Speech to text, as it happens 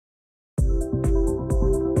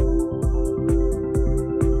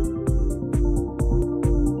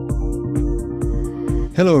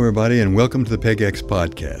Hello everybody and welcome to the PegEx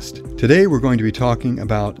podcast. Today we're going to be talking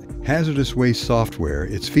about hazardous waste software,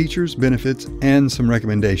 its features, benefits, and some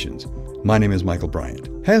recommendations. My name is Michael Bryant.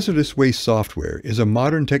 Hazardous waste software is a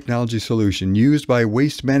modern technology solution used by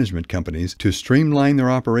waste management companies to streamline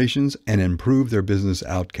their operations and improve their business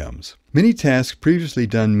outcomes. Many tasks previously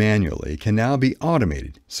done manually can now be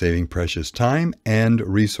automated, saving precious time and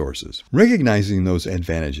resources. Recognizing those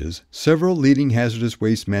advantages, several leading hazardous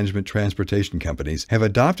waste management transportation companies have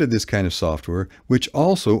adopted this kind of software, which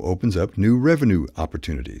also opens up new revenue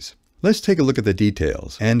opportunities. Let's take a look at the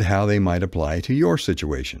details and how they might apply to your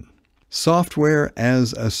situation. Software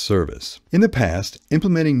as a service. In the past,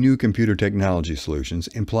 implementing new computer technology solutions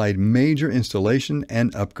implied major installation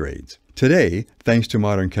and upgrades. Today, thanks to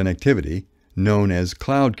modern connectivity, known as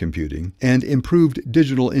cloud computing, and improved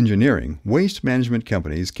digital engineering, waste management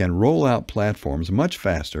companies can roll out platforms much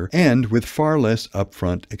faster and with far less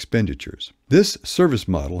upfront expenditures. This service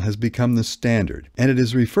model has become the standard, and it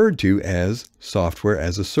is referred to as software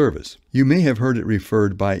as a service. You may have heard it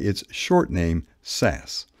referred by its short name,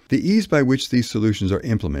 SaaS. The ease by which these solutions are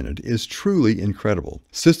implemented is truly incredible.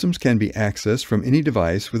 Systems can be accessed from any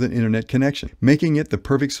device with an internet connection, making it the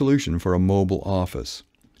perfect solution for a mobile office.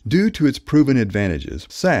 Due to its proven advantages,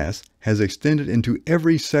 SaaS has extended into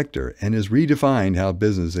every sector and has redefined how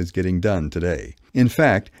business is getting done today. In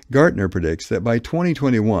fact, Gartner predicts that by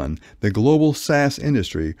 2021, the global SaaS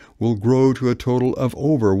industry will grow to a total of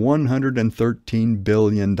over $113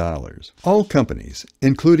 billion. All companies,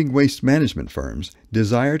 including waste management firms,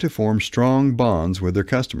 desire to form strong bonds with their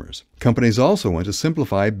customers. Companies also want to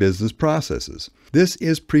simplify business processes. This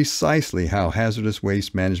is precisely how hazardous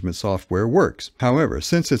waste management software works. However,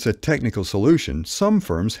 since it's a technical solution, some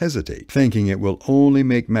firms hesitate, thinking it will only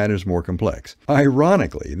make matters more complex.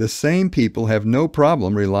 Ironically, the same people have no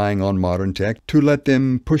problem relying on modern tech to let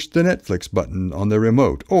them push the Netflix button on their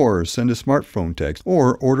remote, or send a smartphone text,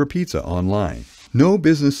 or order pizza online. No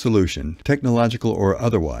business solution, technological or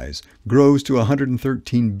otherwise, grows to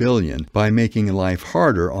 $113 billion by making life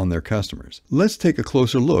harder on their customers. Let's take a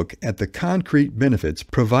closer look at the concrete benefits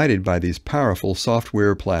provided by these powerful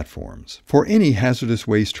software platforms. For any hazardous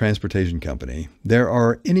waste transportation company, there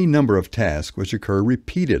are any number of tasks which occur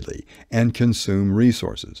repeatedly and consume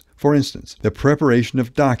resources. For instance, the preparation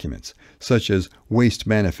of documents, such as waste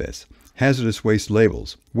manifests, hazardous waste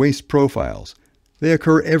labels, waste profiles. They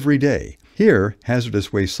occur every day. Here,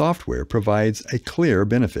 hazardous waste software provides a clear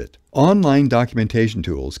benefit. Online documentation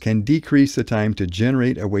tools can decrease the time to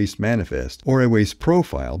generate a waste manifest or a waste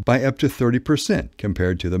profile by up to 30%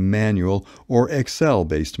 compared to the manual or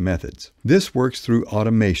Excel-based methods. This works through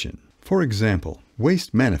automation. For example,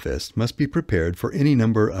 waste manifests must be prepared for any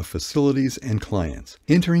number of facilities and clients.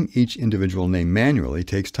 Entering each individual name manually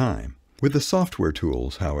takes time. With the software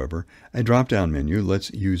tools, however, a drop-down menu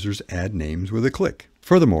lets users add names with a click.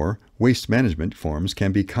 Furthermore, waste management forms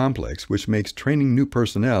can be complex, which makes training new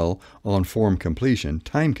personnel on form completion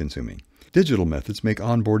time-consuming. Digital methods make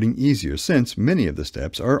onboarding easier since many of the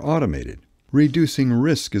steps are automated. Reducing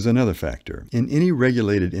risk is another factor. In any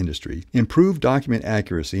regulated industry, improved document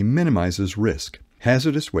accuracy minimizes risk.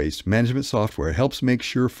 Hazardous waste management software helps make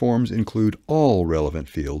sure forms include all relevant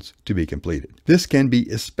fields to be completed. This can be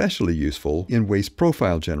especially useful in waste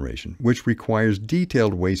profile generation, which requires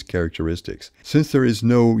detailed waste characteristics. Since there is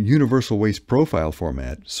no universal waste profile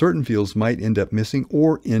format, certain fields might end up missing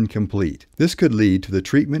or incomplete. This could lead to the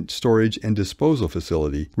treatment, storage, and disposal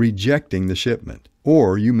facility rejecting the shipment,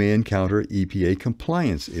 or you may encounter EPA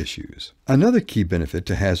compliance issues. Another key benefit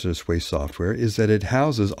to hazardous waste software is that it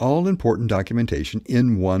houses all important documentation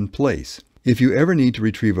in one place. If you ever need to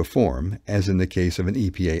retrieve a form, as in the case of an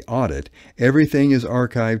EPA audit, everything is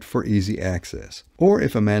archived for easy access. Or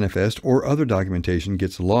if a manifest or other documentation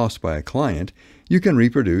gets lost by a client, you can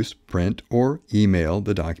reproduce, print, or email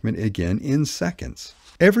the document again in seconds.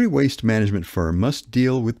 Every waste management firm must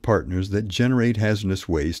deal with partners that generate hazardous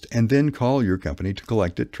waste and then call your company to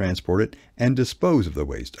collect it, transport it, and dispose of the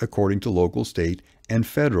waste according to local, state, and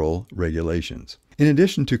federal regulations. In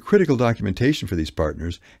addition to critical documentation for these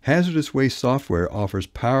partners, hazardous waste software offers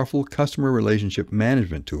powerful customer relationship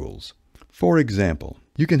management tools. For example,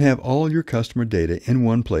 you can have all your customer data in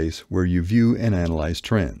one place where you view and analyze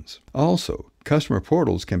trends. Also, customer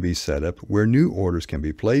portals can be set up where new orders can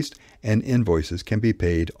be placed and invoices can be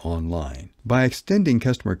paid online. By extending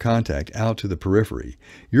customer contact out to the periphery,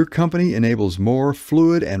 your company enables more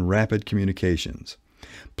fluid and rapid communications.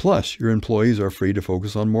 Plus, your employees are free to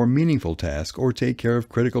focus on more meaningful tasks or take care of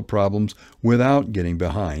critical problems without getting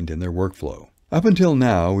behind in their workflow. Up until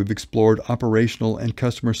now, we've explored operational and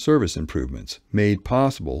customer service improvements made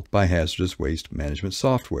possible by hazardous waste management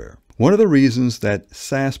software. One of the reasons that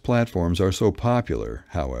SaaS platforms are so popular,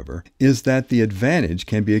 however, is that the advantage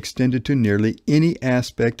can be extended to nearly any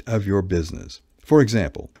aspect of your business. For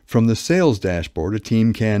example, from the sales dashboard, a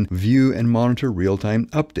team can view and monitor real-time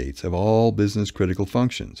updates of all business-critical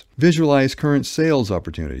functions, visualize current sales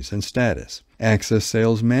opportunities and status, access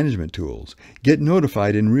sales management tools, get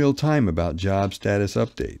notified in real time about job status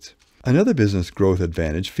updates. Another business growth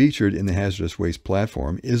advantage featured in the Hazardous Waste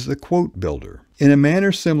platform is the quote builder. In a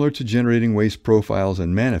manner similar to generating waste profiles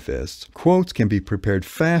and manifests, quotes can be prepared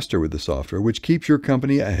faster with the software, which keeps your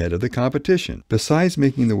company ahead of the competition. Besides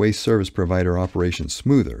making the waste service provider operations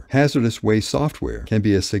smoother, Hazardous Waste software can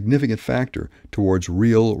be a significant factor towards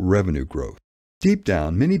real revenue growth. Deep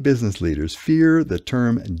down, many business leaders fear the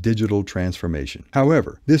term digital transformation.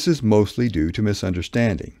 However, this is mostly due to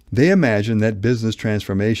misunderstanding. They imagine that business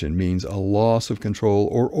transformation means a loss of control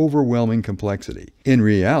or overwhelming complexity. In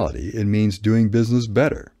reality, it means doing business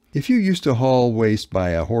better. If you used to haul waste by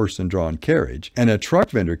a horse and drawn carriage and a truck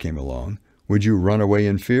vendor came along, would you run away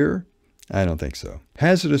in fear? I don't think so.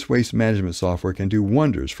 Hazardous waste management software can do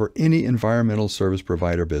wonders for any environmental service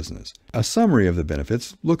provider business. A summary of the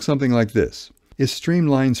benefits looks something like this. It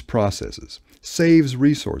streamlines processes, saves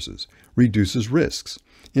resources, reduces risks,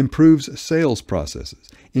 improves sales processes,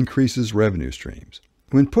 increases revenue streams.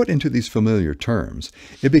 When put into these familiar terms,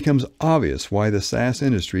 it becomes obvious why the SaaS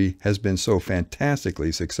industry has been so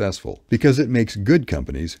fantastically successful, because it makes good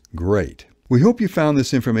companies great. We hope you found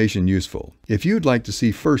this information useful. If you'd like to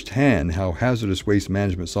see firsthand how hazardous waste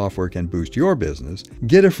management software can boost your business,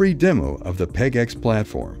 get a free demo of the PegEx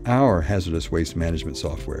platform, our hazardous waste management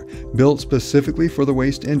software, built specifically for the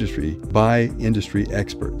waste industry by industry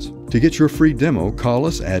experts. To get your free demo, call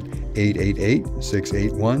us at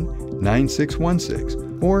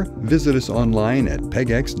 888-681-9616 or visit us online at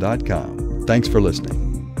PegEx.com. Thanks for listening.